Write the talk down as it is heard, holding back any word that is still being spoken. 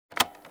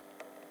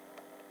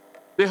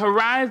The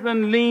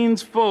horizon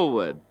leans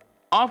forward,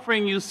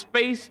 offering you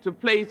space to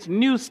place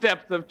new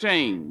steps of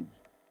change.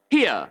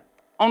 Here,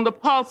 on the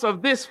pulse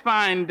of this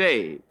fine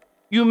day,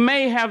 you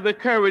may have the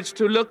courage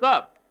to look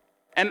up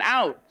and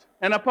out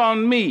and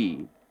upon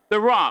me,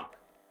 the rock,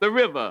 the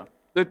river,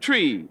 the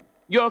tree,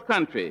 your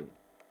country,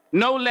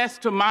 no less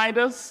to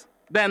Midas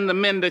than the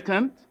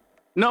mendicant,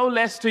 no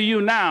less to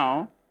you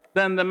now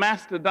than the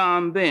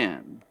mastodon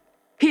then.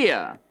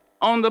 Here,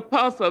 on the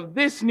pulse of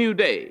this new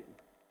day,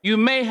 you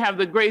may have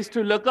the grace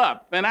to look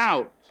up and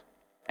out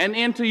and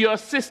into your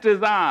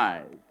sister's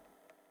eyes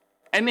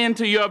and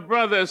into your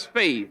brother's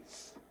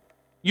face,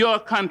 your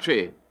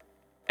country,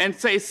 and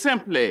say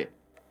simply,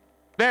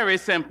 very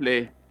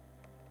simply,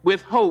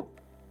 with hope,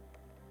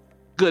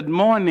 good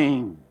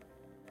morning.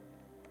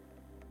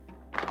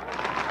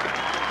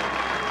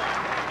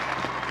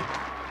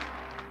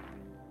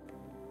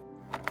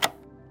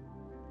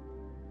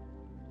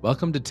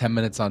 Welcome to 10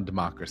 Minutes on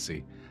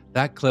Democracy.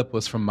 That clip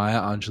was from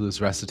Maya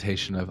Angelou's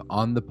recitation of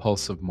On the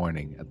Pulse of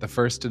Morning at the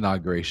first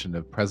inauguration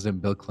of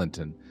President Bill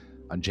Clinton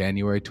on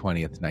January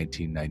 20th,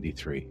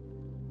 1993.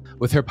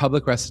 With her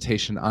public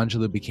recitation,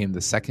 Angelou became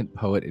the second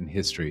poet in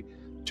history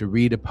to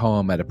read a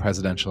poem at a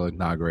presidential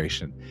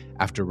inauguration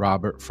after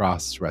Robert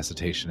Frost's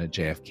recitation at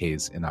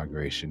JFK's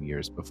inauguration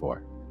years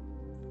before.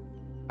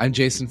 I'm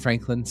Jason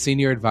Franklin,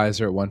 Senior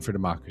Advisor at One for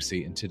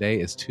Democracy, and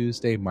today is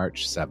Tuesday,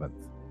 March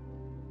 7th.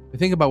 We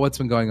think about what's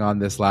been going on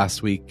this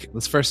last week.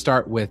 Let's first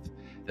start with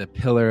the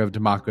pillar of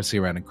democracy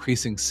around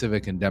increasing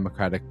civic and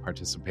democratic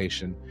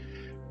participation.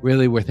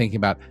 Really, we're thinking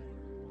about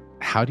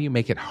how do you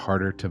make it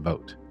harder to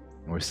vote?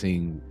 And we're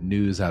seeing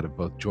news out of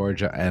both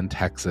Georgia and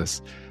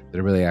Texas that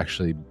are really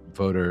actually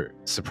voter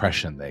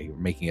suppression. They're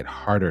making it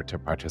harder to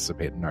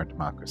participate in our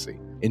democracy.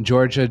 In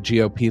Georgia,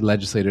 GOP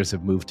legislators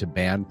have moved to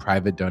ban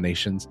private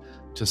donations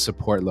to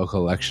support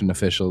local election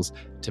officials,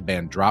 to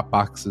ban drop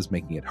boxes,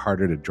 making it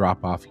harder to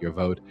drop off your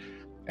vote,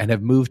 and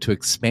have moved to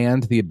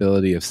expand the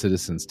ability of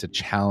citizens to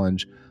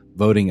challenge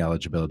voting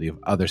eligibility of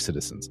other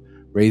citizens,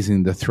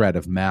 raising the threat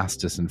of mass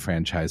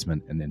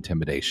disenfranchisement and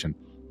intimidation,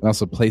 and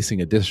also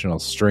placing additional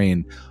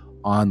strain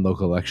on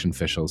local election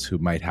officials who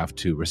might have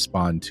to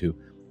respond to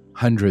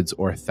hundreds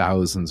or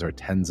thousands or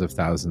tens of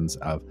thousands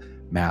of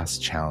mass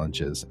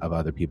challenges of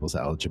other people's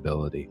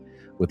eligibility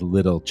with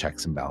little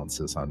checks and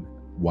balances on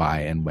why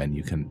and when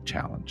you can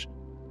challenge.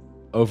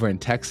 Over in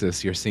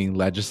Texas, you're seeing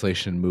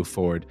legislation move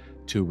forward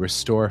to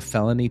restore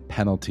felony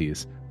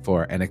penalties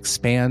for and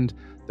expand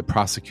the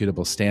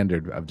prosecutable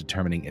standard of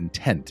determining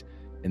intent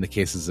in the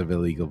cases of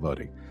illegal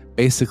voting.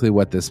 Basically,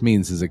 what this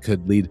means is it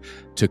could lead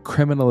to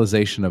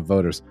criminalization of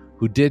voters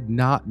who did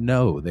not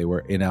know they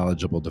were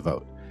ineligible to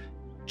vote,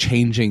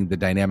 changing the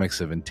dynamics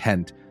of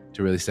intent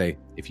to really say,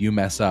 if you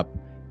mess up,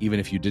 even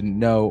if you didn't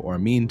know or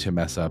mean to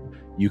mess up,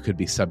 you could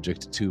be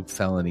subject to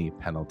felony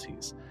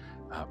penalties.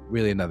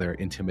 Really another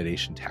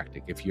intimidation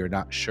tactic. If you're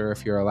not sure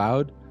if you're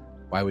allowed,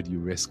 why would you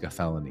risk a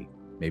felony?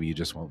 Maybe you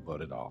just won't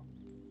vote at all.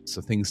 So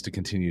things to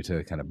continue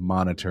to kind of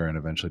monitor and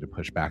eventually to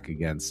push back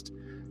against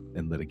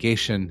in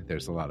litigation.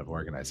 There's a lot of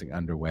organizing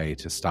underway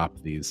to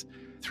stop these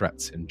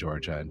threats in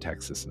Georgia and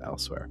Texas and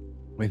elsewhere.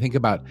 When we think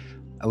about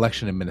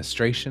election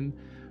administration,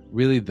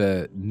 really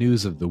the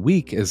news of the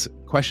week is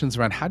questions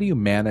around how do you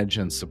manage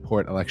and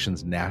support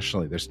elections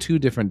nationally? There's two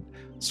different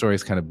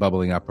stories kind of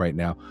bubbling up right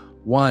now.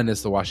 One,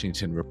 as the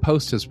Washington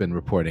Post has been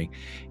reporting,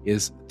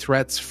 is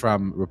threats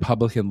from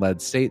Republican-led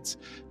states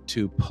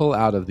to pull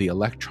out of the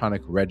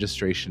Electronic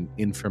Registration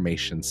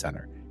Information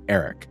Center,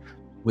 ERIC,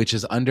 which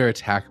is under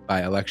attack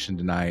by election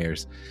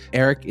deniers.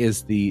 ERIC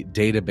is the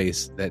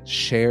database that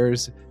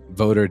shares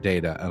voter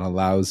data and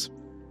allows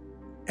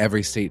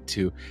every state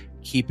to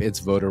keep its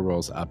voter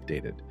rolls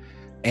updated.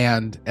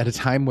 And at a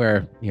time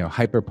where,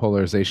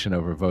 hyperpolarization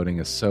over voting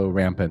is so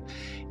rampant,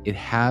 it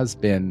has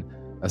been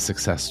a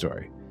success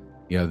story.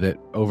 That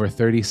over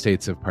 30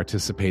 states have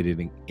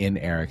participated in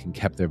ERIC and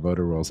kept their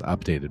voter rolls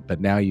updated. But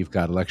now you've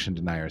got election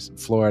deniers in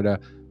Florida,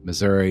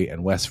 Missouri,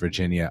 and West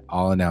Virginia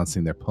all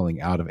announcing they're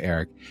pulling out of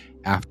ERIC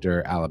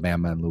after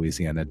Alabama and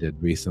Louisiana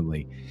did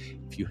recently.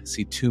 If you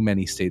see too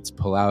many states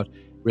pull out, it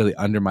really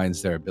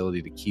undermines their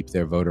ability to keep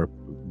their voter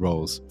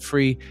rolls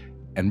free.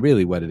 And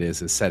really what it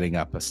is setting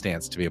up a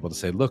stance to be able to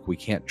say, look, we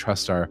can't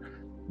trust our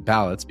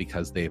ballots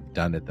because they've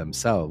done it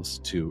themselves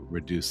to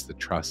reduce the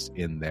trust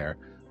in their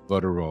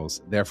voter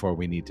rolls. Therefore,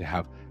 we need to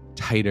have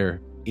tighter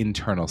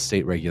internal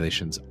state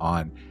regulations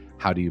on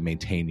how do you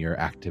maintain your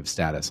active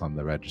status on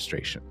the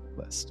registration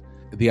list.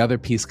 The other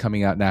piece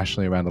coming out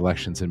nationally around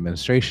elections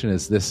administration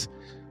is this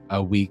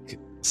week,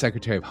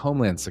 Secretary of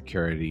Homeland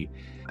Security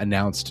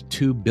announced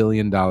 $2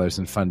 billion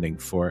in funding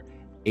for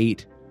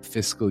 8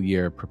 fiscal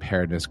year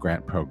preparedness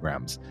grant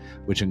programs,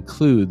 which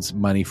includes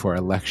money for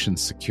election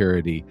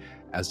security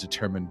as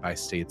determined by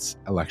states'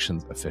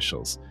 elections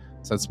officials.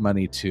 So that's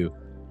money to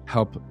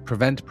help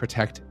prevent,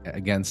 protect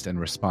against, and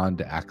respond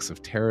to acts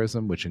of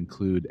terrorism, which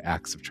include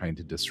acts of trying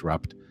to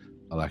disrupt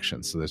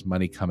elections. So there's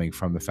money coming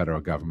from the federal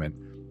government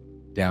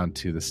down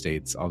to the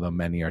states, although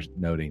many are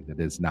noting that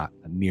it's not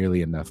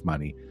nearly enough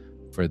money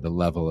for the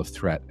level of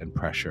threat and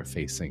pressure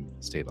facing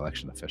state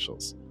election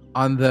officials.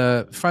 On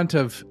the front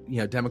of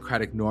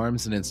democratic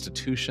norms and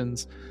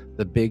institutions,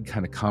 the big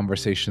kind of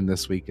conversation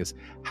this week is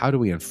how do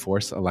we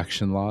enforce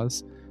election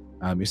laws?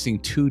 You're seeing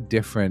two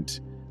different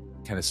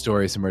kind of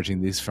stories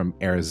emerging, these from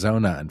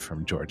Arizona and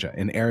from Georgia.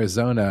 In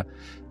Arizona,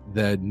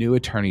 the new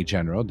attorney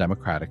general,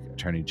 Democratic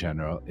attorney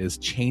general, is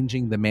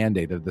changing the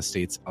mandate of the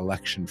state's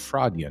election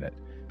fraud unit.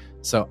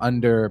 So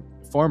under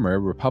former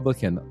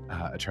Republican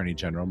attorney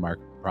general Mark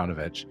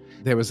Brnovich,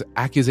 there was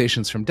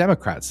accusations from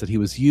Democrats that he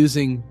was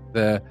using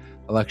the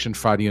election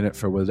fraud unit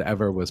for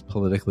whatever was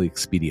politically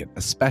expedient,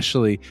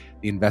 especially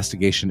the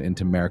investigation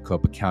into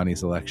Maricopa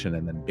County's election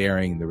and then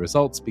burying the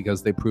results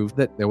because they proved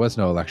that there was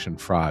no election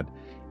fraud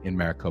in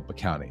Maricopa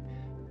County.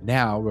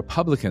 Now,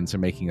 Republicans are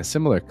making a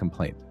similar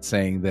complaint,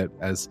 saying that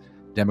as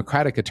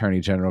Democratic Attorney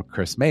General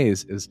Chris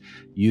Mays is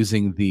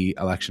using the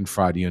election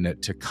fraud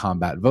unit to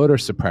combat voter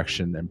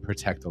suppression and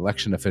protect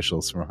election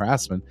officials from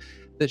harassment,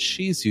 that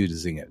she's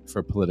using it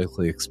for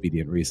politically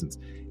expedient reasons.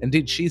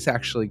 Indeed, she's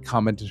actually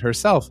commented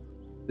herself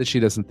that she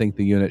doesn't think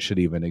the unit should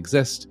even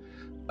exist,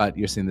 but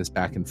you're seeing this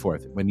back and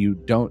forth. When you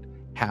don't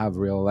have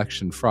real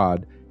election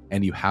fraud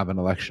and you have an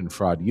election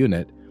fraud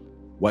unit,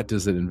 what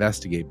does it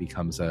investigate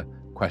becomes a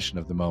question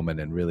of the moment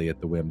and really at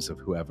the whims of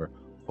whoever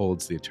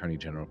holds the attorney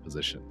general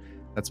position.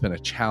 That's been a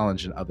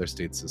challenge in other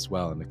states as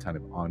well, and a kind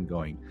of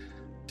ongoing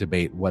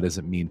debate. What does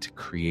it mean to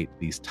create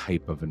these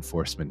type of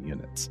enforcement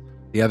units?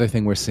 The other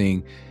thing we're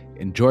seeing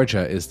in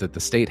Georgia is that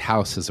the state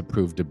house has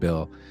approved a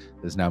bill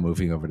that is now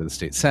moving over to the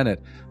state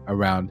senate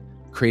around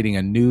creating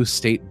a new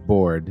state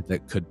board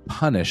that could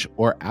punish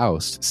or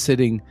oust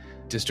sitting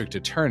district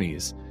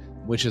attorneys,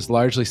 which is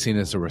largely seen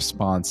as a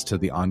response to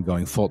the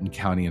ongoing Fulton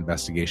County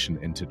investigation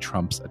into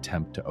Trump's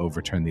attempt to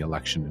overturn the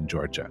election in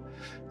Georgia.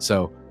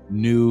 So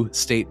new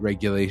state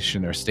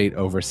regulation or state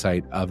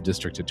oversight of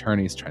district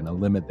attorneys trying to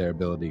limit their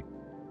ability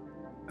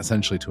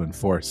essentially to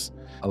enforce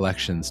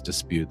elections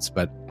disputes,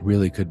 but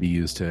really could be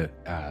used to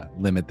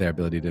limit their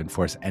ability to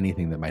enforce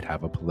anything that might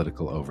have a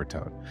political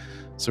overtone.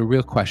 So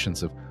real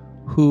questions of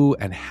who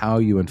and how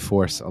you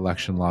enforce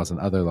election laws and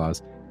other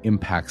laws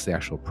impacts the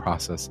actual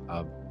process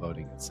of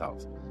voting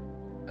itself.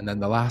 And then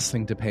the last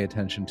thing to pay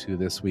attention to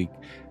this week,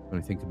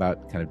 when we think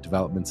about kind of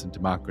developments in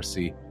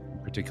democracy,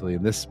 particularly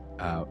in this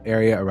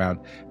area around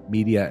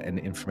media and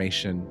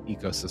information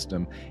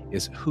ecosystem,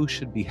 is who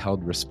should be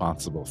held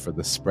responsible for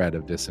the spread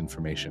of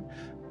disinformation.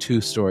 Two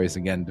stories,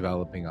 again,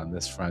 developing on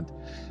this front.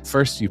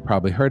 First, you've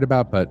probably heard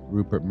about, but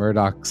Rupert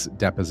Murdoch's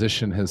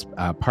deposition has,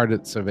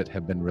 parts of it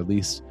have been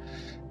released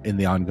in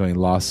the ongoing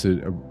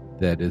lawsuit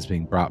that is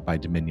being brought by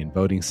Dominion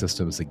Voting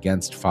Systems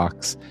against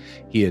Fox.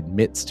 He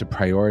admits to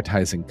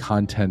prioritizing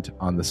content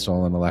on the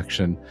stolen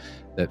election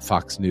that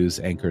Fox News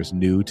anchors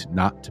knew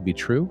not to be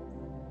true.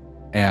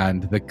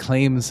 And the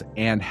claims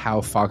and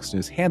how Fox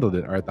News handled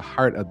it are at the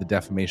heart of the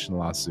defamation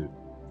lawsuit.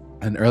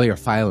 An earlier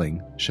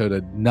filing showed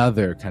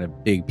another kind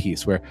of big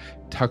piece where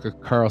Tucker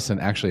Carlson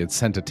actually had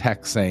sent a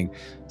text saying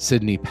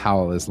Sidney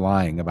Powell is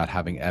lying about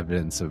having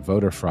evidence of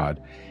voter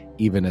fraud,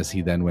 even as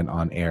he then went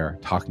on air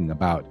talking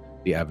about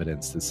the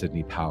evidence that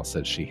Sidney Powell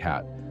said she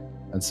had.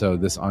 And so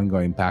this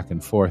ongoing back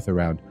and forth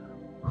around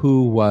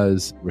who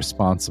was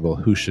responsible,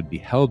 who should be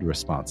held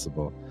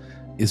responsible,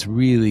 is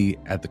really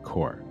at the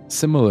core.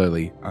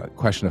 Similarly, a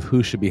question of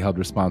who should be held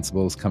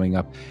responsible is coming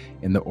up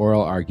in the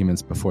oral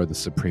arguments before the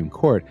Supreme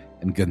Court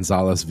in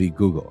Gonzalez v.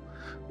 Google,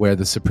 where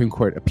the Supreme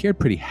Court appeared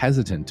pretty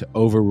hesitant to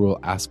overrule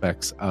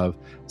aspects of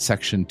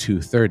Section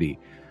 230,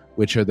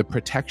 which are the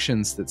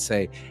protections that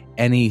say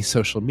any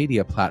social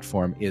media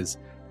platform is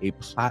a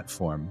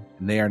platform,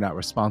 and they are not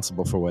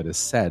responsible for what is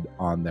said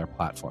on their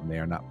platform. They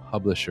are not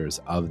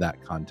publishers of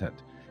that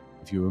content.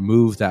 If you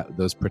remove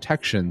those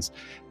protections,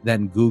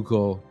 then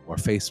Google or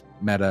Facebook,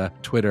 Meta,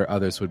 Twitter,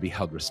 others would be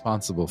held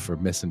responsible for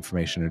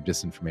misinformation or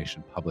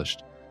disinformation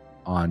published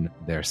on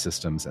their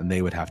systems, and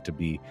they would have to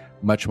be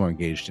much more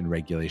engaged in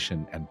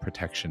regulation and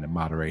protection and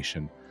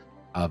moderation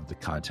of the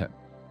content.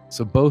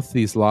 So both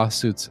these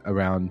lawsuits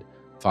around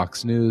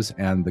Fox News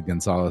and the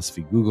Gonzalez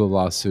v. Google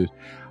lawsuit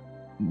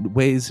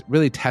ways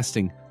really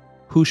testing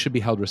who should be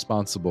held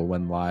responsible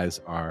when lies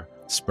are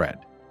spread.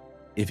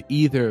 If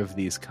either of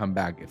these come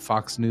back, if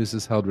Fox News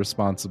is held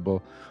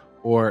responsible,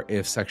 or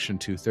if Section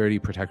 230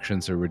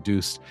 protections are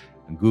reduced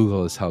and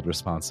Google is held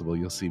responsible,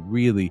 you'll see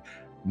really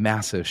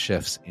massive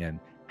shifts in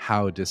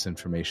how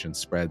disinformation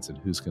spreads and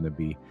who's going to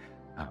be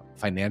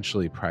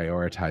financially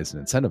prioritized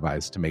and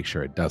incentivized to make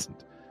sure it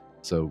doesn't.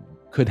 So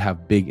could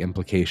have big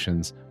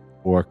implications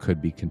or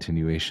could be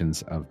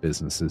continuations of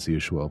business as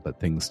usual, but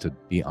things to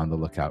be on the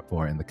lookout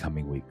for in the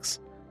coming weeks.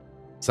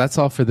 So that's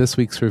all for this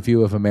week's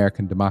review of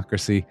American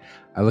democracy.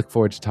 I look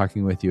forward to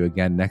talking with you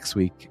again next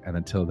week, and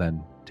until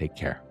then, take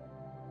care.